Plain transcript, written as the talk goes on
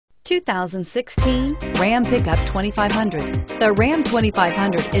2016 Ram Pickup 2500. The Ram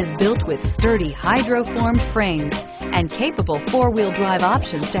 2500 is built with sturdy hydroformed frames and capable four-wheel drive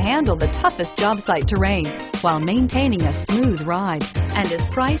options to handle the toughest job site terrain while maintaining a smooth ride, and is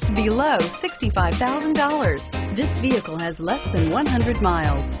priced below $65,000. This vehicle has less than 100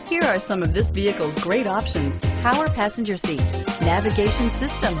 miles. Here are some of this vehicle's great options: power passenger seat, navigation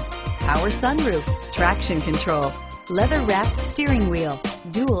system, power sunroof, traction control, leather-wrapped steering wheel,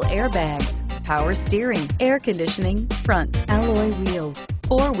 dual airbags, power steering, air conditioning, front alloy wheels,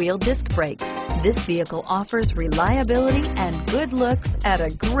 four-wheel disc brakes. This vehicle offers reliability and good looks at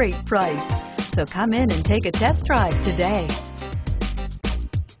a great price. So come in and take a test drive today.